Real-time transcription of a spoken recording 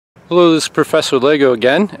Hello, this is Professor Lego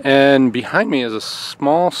again, and behind me is a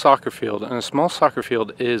small soccer field, and a small soccer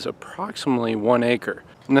field is approximately 1 acre.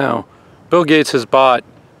 Now, Bill Gates has bought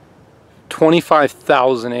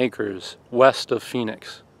 25,000 acres west of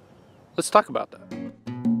Phoenix. Let's talk about that.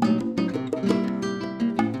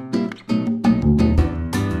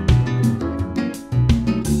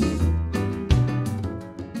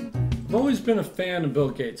 I've always been a fan of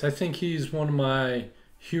Bill Gates. I think he's one of my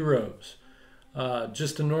heroes.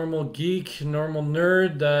 Just a normal geek, normal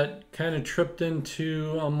nerd that kind of tripped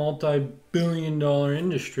into a multi-billion-dollar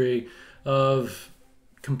industry of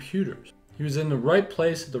computers. He was in the right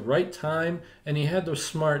place at the right time, and he had the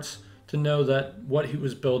smarts to know that what he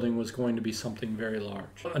was building was going to be something very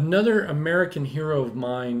large. Another American hero of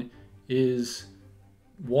mine is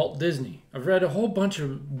Walt Disney. I've read a whole bunch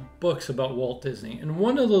of books about Walt Disney, and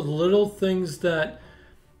one of the little things that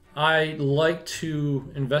I like to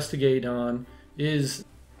investigate on is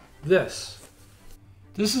this.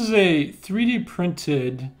 This is a 3D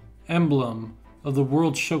printed emblem of the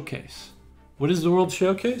World Showcase. What is the World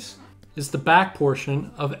Showcase? It's the back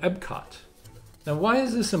portion of EPCOT. Now, why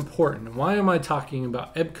is this important? Why am I talking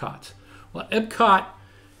about EPCOT? Well, EPCOT,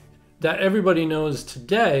 that everybody knows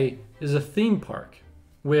today, is a theme park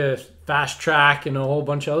with fast track and a whole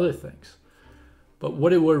bunch of other things. But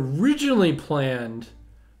what it was originally planned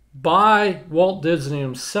by Walt Disney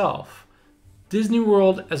himself, Disney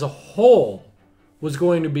World as a whole was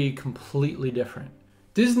going to be completely different.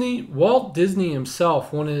 Walt Disney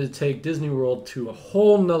himself wanted to take Disney World to a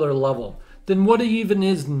whole nother level than what it even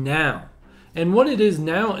is now. And what it is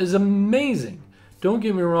now is amazing. Don't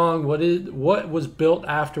get me wrong, what was built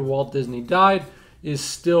after Walt Disney died is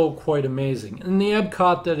still quite amazing. And the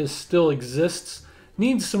EPCOT that still exists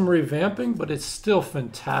needs some revamping, but it's still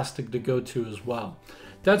fantastic to go to as well.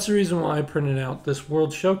 That's the reason why I printed out this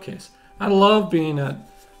World Showcase. I love being at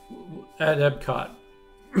EPCOT.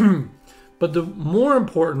 But the more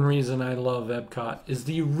important reason I love EPCOT is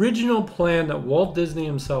the original plan that Walt Disney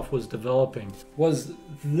himself was developing was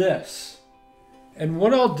this. And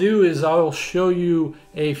what I'll do is I'll show you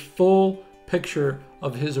a full picture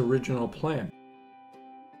of his original plan.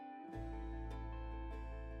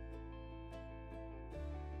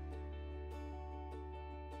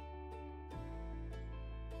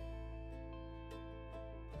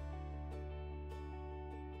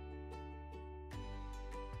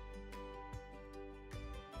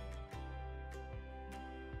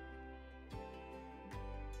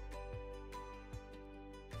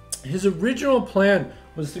 His original plan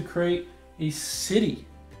was to create a city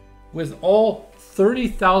with all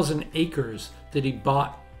 30,000 acres that he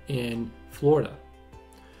bought in Florida.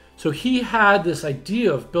 So he had this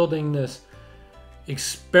idea of building this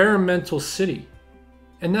experimental city.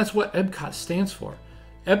 And that's what EPCOT stands for.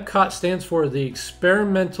 EPCOT stands for the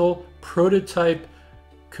Experimental Prototype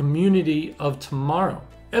Community of Tomorrow.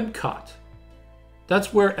 EPCOT.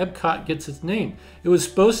 That's where EPCOT gets its name. It was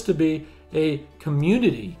supposed to be a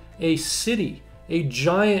community, a city, a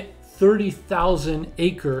giant 30,000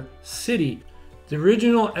 acre city. The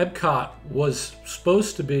original EPCOT was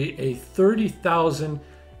supposed to be a 30,000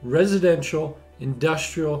 residential,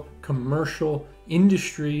 industrial, commercial,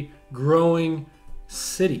 industry growing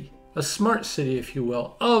city, a smart city, if you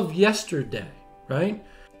will, of yesterday, right?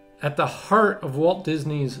 At the heart of Walt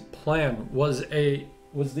Disney's plan was the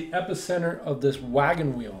epicenter of this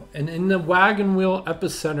wagon wheel. And in the wagon wheel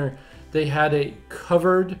epicenter, they had a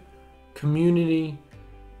covered community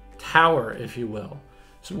tower, if you will,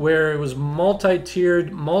 so where it was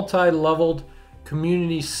multi-tiered, multi-leveled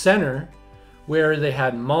community center where they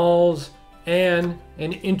had malls and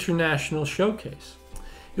an international showcase.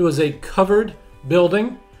 It was a covered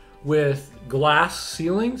building with glass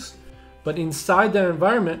ceilings, but inside that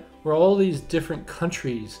environment were all these different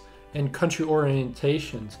countries and country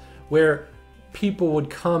orientations where people would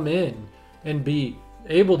come in and be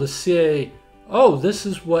able to say, oh, this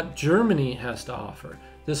is what Germany has to offer.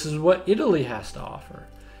 This is what Italy has to offer.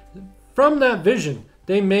 From that vision,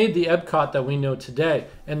 they made the EPCOT that we know today,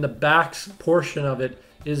 and the back portion of it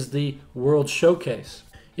is the World Showcase.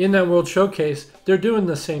 In that World Showcase, they're doing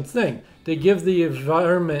the same thing. They give the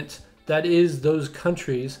environment that is those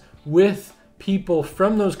countries with people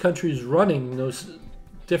from those countries running those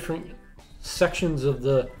different sections of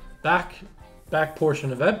the back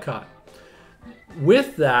portion of EPCOT.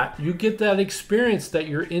 With that, you get that experience that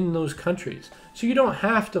you're in those countries. So you don't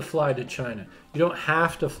have to fly to China. You don't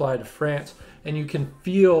have to fly to France. And you can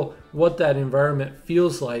feel what that environment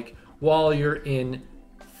feels like while you're in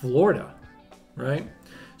Florida, right?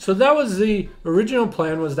 So that was the original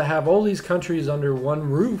plan, was to have all these countries under one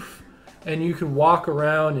roof and you can walk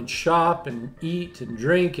around and shop and eat and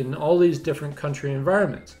drink in all these different country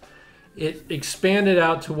environments. It expanded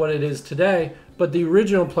out to what it is today, but the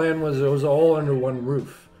original plan was it was all under one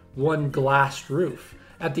roof, one glassed roof,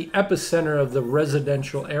 at the epicenter of the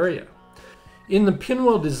residential area. In the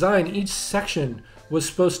pinwheel design, each section was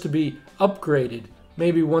supposed to be upgraded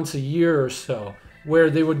maybe once a year or so, where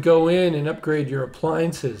they would go in and upgrade your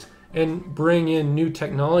appliances and bring in new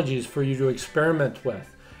technologies for you to experiment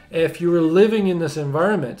with. If you were living in this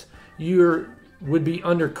environment, you would be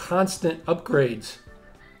under constant upgrades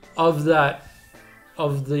of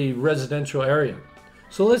the residential area.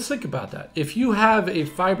 So let's think about that. If you have a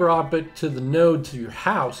fiber optic to the node to your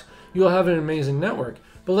house, you'll have an amazing network.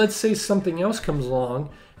 But let's say something else comes along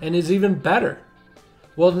and is even better.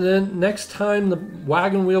 Well, then next time the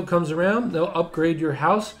wagon wheel comes around, they'll upgrade your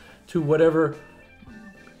house to whatever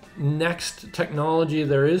next technology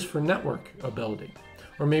there is for network ability.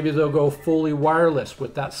 Or maybe they'll go fully wireless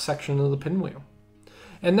with that section of the pinwheel.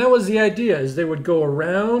 And that was the idea, is they would go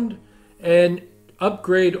around and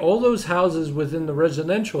upgrade all those houses within the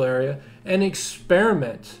residential area and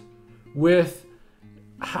experiment with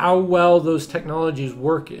how well those technologies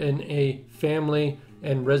work in a family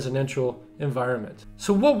and residential environment.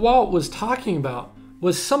 So what Walt was talking about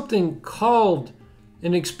was something called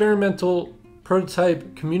an experimental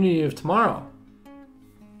prototype community of tomorrow.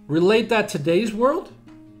 Relate that to today's world?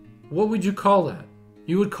 What would you call that?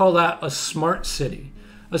 You would call that a smart city.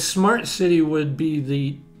 A smart city would be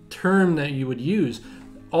the term that you would use.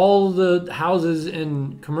 All the houses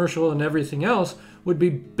and commercial and everything else would be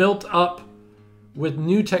built up with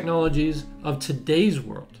new technologies of today's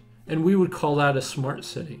world. And we would call that a smart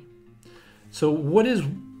city. So what is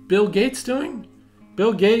Bill Gates doing?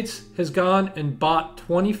 Bill Gates has gone and bought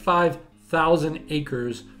 25,000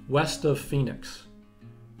 acres west of Phoenix.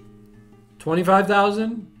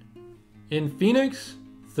 25,000 in Phoenix,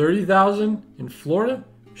 30,000 in Florida.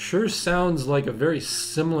 Sure sounds like a very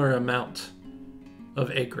similar amount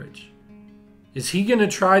of acreage. Is he going to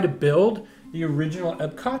try to build the original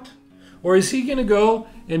EPCOT? Or is he going to go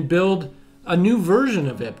and build a new version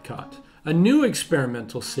of EPCOT, a new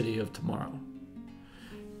experimental city of tomorrow?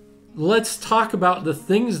 Let's talk about the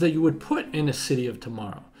things that you would put in a city of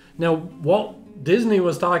tomorrow. Now, Walt Disney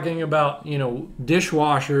was talking about,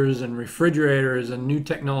 dishwashers and refrigerators and new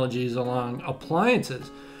technologies along appliances.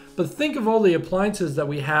 But think of all the appliances that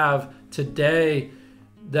we have today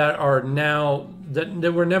that are now,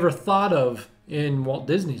 that were never thought of in Walt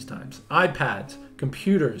Disney's times. iPads,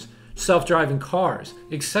 computers, self-driving cars,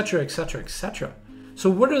 etc., etc., etc. So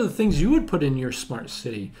what are the things you would put in your smart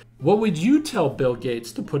city? What would you tell Bill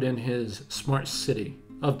Gates to put in his smart city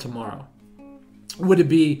of tomorrow? Would it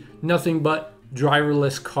be nothing but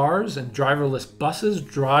driverless cars and driverless buses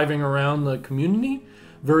driving around the community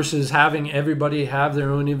versus having everybody have their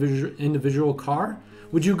own individual car?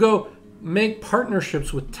 Would you go make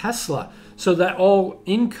partnerships with Tesla so that all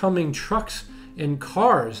incoming trucks and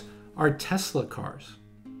cars are Tesla cars?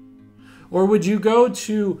 Or would you go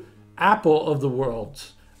to Apple of the world,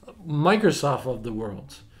 Microsoft of the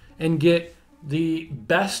world, and get the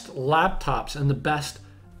best laptops and the best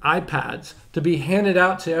iPads to be handed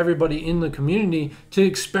out to everybody in the community to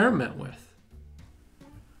experiment with?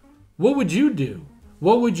 What would you do?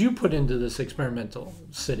 What would you put into this experimental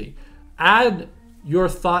city? Add your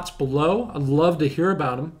thoughts below. I'd love to hear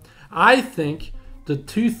about them. I think the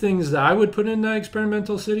two things that I would put in that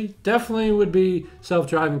experimental city definitely would be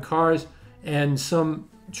self-driving cars and some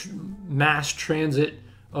mass transit.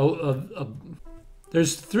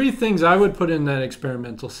 There's three things I would put in that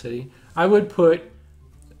experimental city. I would put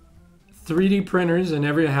 3D printers in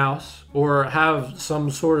every house, or have some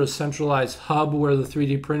sort of centralized hub where the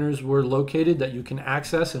 3D printers were located that you can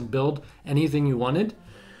access and build anything you wanted.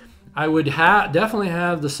 I would definitely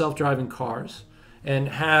have the self-driving cars and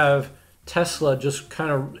have Tesla just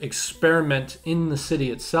kind of experiment in the city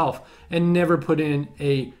itself and never put in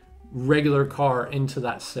a regular car into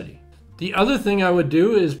that city. The other thing I would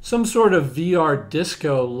do is some sort of VR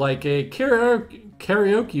disco, like a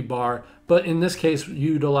karaoke bar, but in this case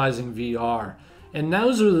utilizing VR. And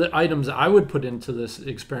those are the items I would put into this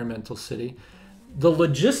experimental city. The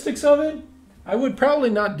logistics of it, I would probably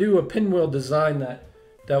not do a pinwheel design that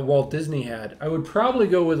Walt Disney had. I would probably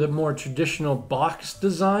go with a more traditional box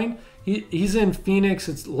design. He's in Phoenix,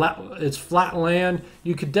 it's flat land.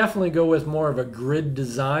 You could definitely go with more of a grid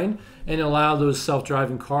design and allow those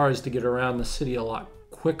self-driving cars to get around the city a lot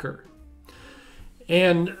quicker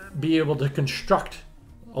and be able to construct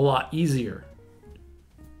a lot easier.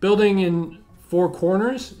 Building in four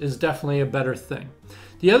corners is definitely a better thing.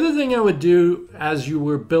 The other thing I would do as you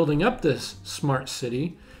were building up this smart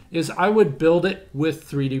city is I would build it with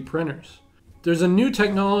 3D printers. There's a new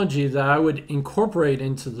technology that I would incorporate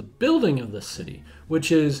into the building of the city,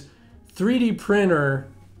 which is 3D printer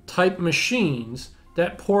type machines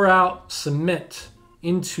that pour out cement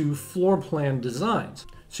into floor plan designs.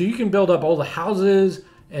 So you can build up all the houses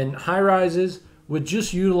and high rises with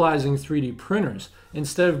just utilizing 3D printers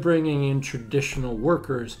instead of bringing in traditional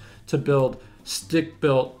workers to build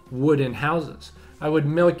stick-built wooden houses. I would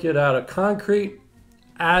milk it out of concrete,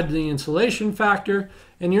 add the insulation factor,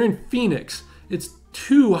 and you're in Phoenix. It's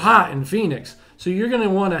too hot in Phoenix, so you're going to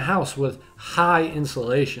want a house with high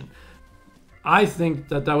insulation. I think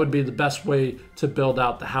that that would be the best way to build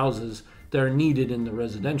out the houses that are needed in the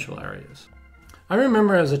residential areas. I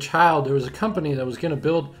remember as a child, there was a company that was going to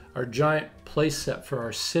build our giant place set for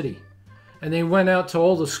our city. And they went out to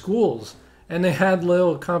all the schools and they had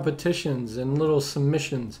little competitions and little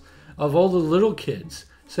submissions of all the little kids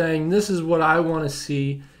saying, this is what I want to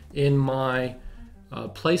see in my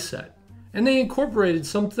place set. And they incorporated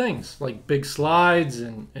some things like big slides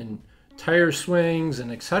and tire swings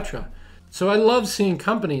and etc. So I love seeing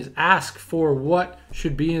companies ask for what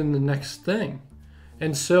should be in the next thing.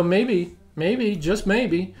 And so maybe, just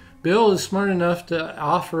maybe, Bill is smart enough to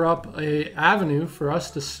offer up an avenue for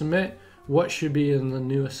us to submit what should be in the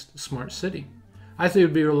newest smart city. I think it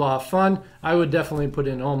would be a lot of fun. I would definitely put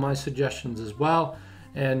in all my suggestions as well,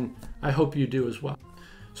 and I hope you do as well.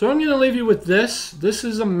 So I'm going to leave you with this. This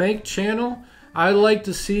is a make channel. I like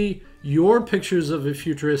to see your pictures of a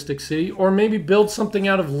futuristic city, or maybe build something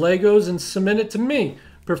out of Legos and submit it to me,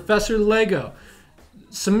 Professor Lego.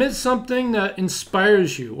 Submit something that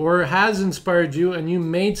inspires you or has inspired you and you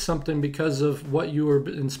made something because of what you were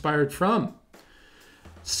inspired from.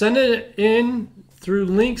 Send it in through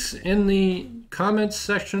links in the comments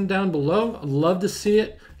section down below. I'd love to see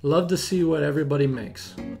it. Love to see what everybody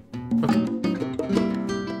makes. Okay.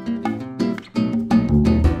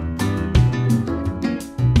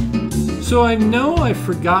 So I know I've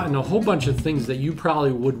forgotten a whole bunch of things that you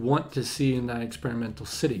probably would want to see in that experimental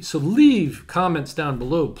city. So leave comments down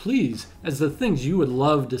below, please, as the things you would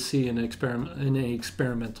love to see in an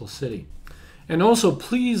experimental city. And also,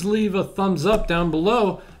 please leave a thumbs up down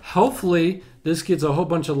below. Hopefully, this gets a whole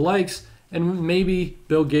bunch of likes, and maybe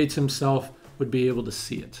Bill Gates himself would be able to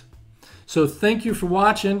see it. So thank you for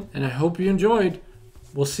watching, and I hope you enjoyed.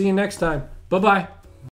 We'll see you next time. Bye-bye.